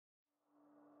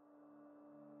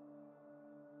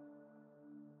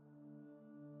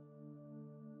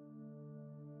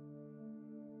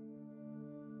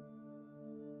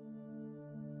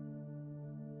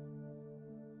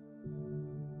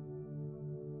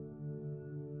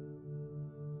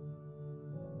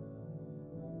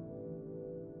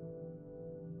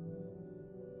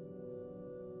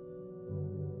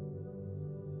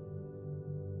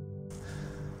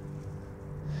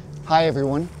Hi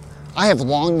everyone. I have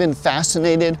long been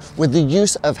fascinated with the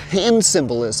use of hand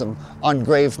symbolism on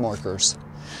grave markers.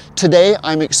 Today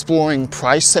I'm exploring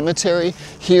Price Cemetery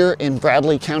here in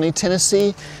Bradley County,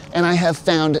 Tennessee, and I have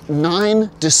found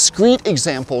 9 discrete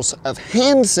examples of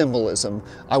hand symbolism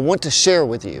I want to share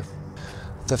with you.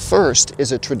 The first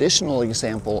is a traditional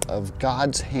example of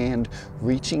God's hand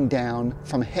reaching down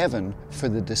from heaven for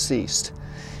the deceased.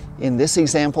 In this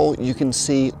example, you can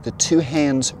see the 2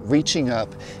 hands reaching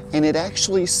up, and it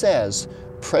actually says,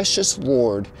 "Precious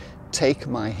Lord, take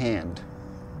my hand."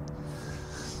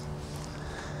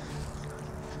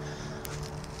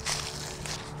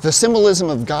 The symbolism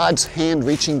of God's hand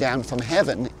reaching down from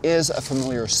heaven is a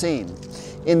familiar scene.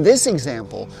 In this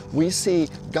example, we see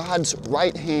God's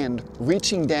right hand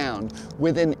reaching down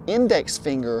with an index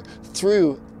finger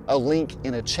through a link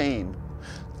in a chain.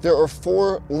 There are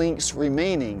 4 links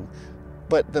remaining,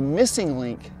 but the missing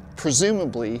link,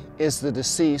 presumably, is the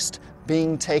deceased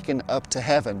being taken up to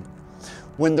heaven.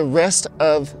 When the rest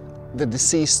of the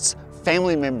deceased's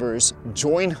family members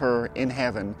join her in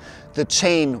heaven, the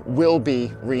chain will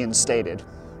be reinstated.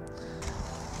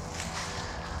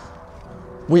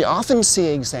 We often see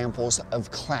examples of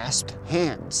clasped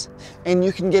hands, and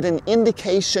you can get an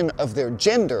indication of their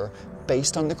gender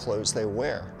based on the clothes they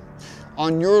wear.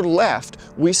 On your left,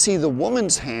 we see the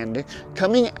woman's hand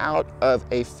coming out of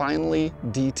a finely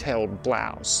detailed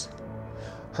blouse.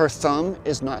 Her thumb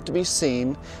is not to be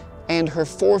seen, and her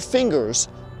 4 fingers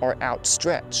are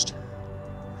outstretched.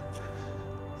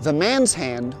 The man's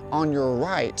hand on your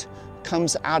right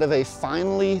comes out of a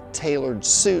finely tailored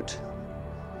suit.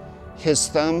 His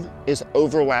thumb is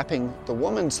overlapping the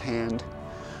woman's hand.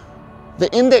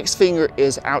 The index finger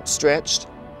is outstretched,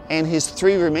 and his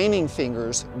 3 remaining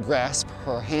fingers grasp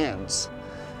her hands.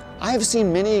 I have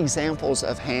seen many examples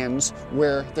of hands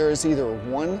where there is either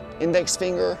 1 index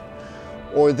finger,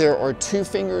 or there are 2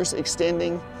 fingers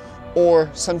extending, or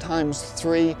sometimes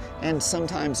 3 and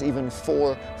sometimes even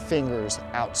 4 fingers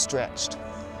outstretched.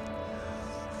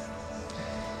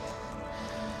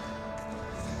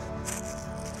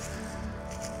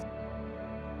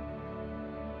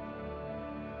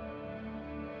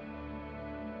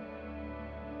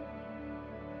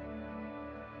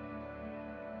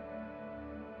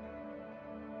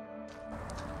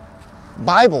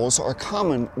 Bibles are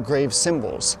common grave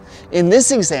symbols. In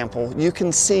this example, you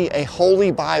can see a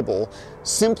Holy Bible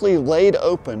simply laid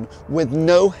open with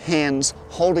no hands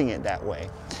holding it that way.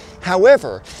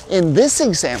 However, in this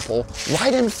example,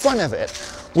 right in front of it,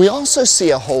 we also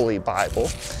see a Holy Bible.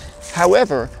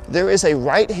 However, there is a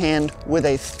right hand with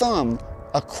a thumb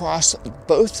across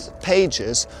both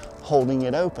pages holding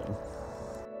it open.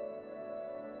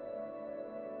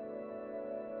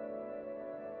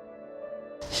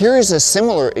 Here is a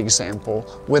similar example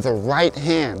with a right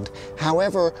hand.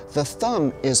 However, the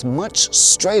thumb is much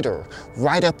straighter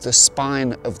right up the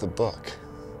spine of the book.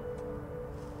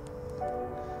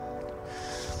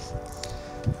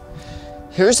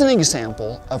 Here's an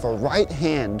example of a right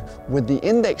hand with the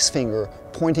index finger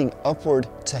pointing upward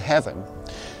to heaven.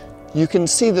 You can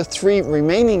see the 3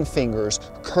 remaining fingers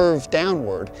curve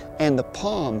downward, and the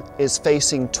palm is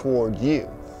facing toward you.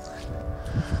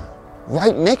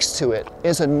 Right next to it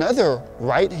is another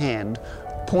right hand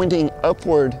pointing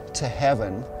upward to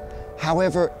heaven.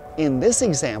 However, in this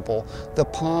example, the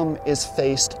palm is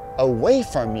faced away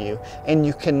from you, and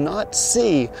you cannot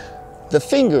see the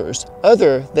fingers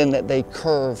other than that they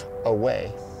curve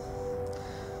away.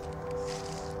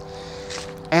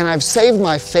 And I've saved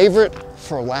my favorite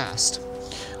for last.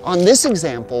 On this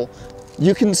example,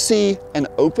 you can see an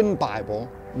open Bible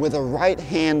with a right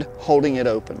hand holding it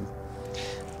open.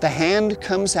 The hand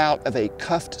comes out of a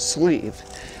cuffed sleeve,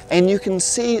 and you can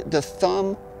see the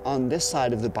thumb on this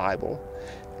side of the Bible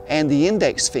and the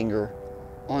index finger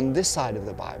on this side of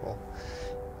the Bible,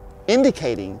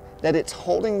 indicating that it's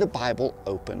holding the Bible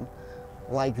open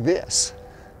like this.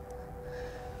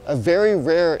 A very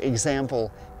rare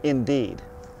example indeed.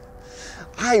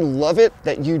 I love it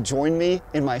that you join me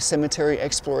in my cemetery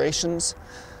explorations.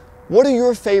 What are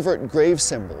your favorite grave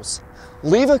symbols?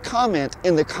 Leave a comment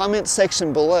in the comment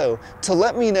section below to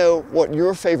let me know what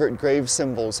your favorite grave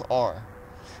symbols are.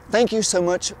 Thank you so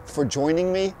much for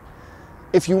joining me.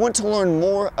 If you want to learn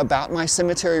more about my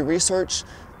cemetery research,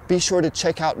 be sure to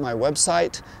check out my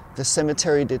website,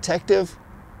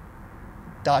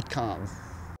 thecemeterydetective.com.